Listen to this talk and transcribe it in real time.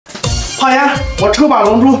胖丫，我抽把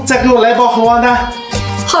龙珠，再给我来包猴王丹。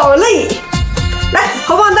好嘞，来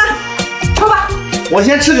猴王丹，抽吧。我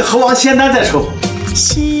先吃个猴王仙丹再抽。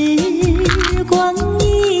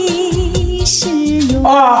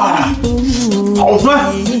啊，好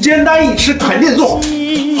酸，仙丹一吃肯定中。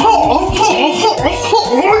好，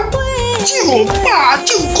就爸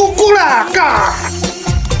就咕咕了，嘎，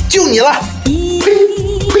就你了。呸！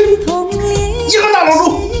一号大龙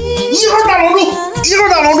珠，一号大龙珠，一号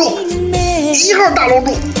大龙珠，一号大龙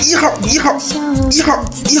珠，一号，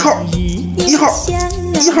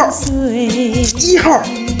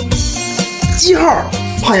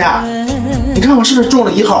胖丫，你看我是不是中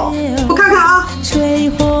了1号？我看看啊。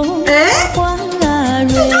哎，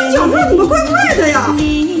这张奖状怎么怪怪的呀？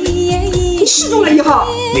你是中了1号。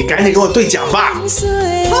你赶紧给我兑奖吧。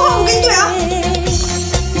好，我给你兑啊。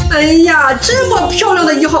哎呀，这么漂亮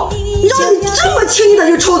的1号，让你这么轻易的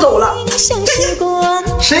就抽走了，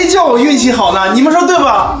谁叫我运气好呢？你们说对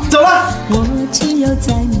吧？走了。我只有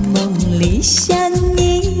在梦里想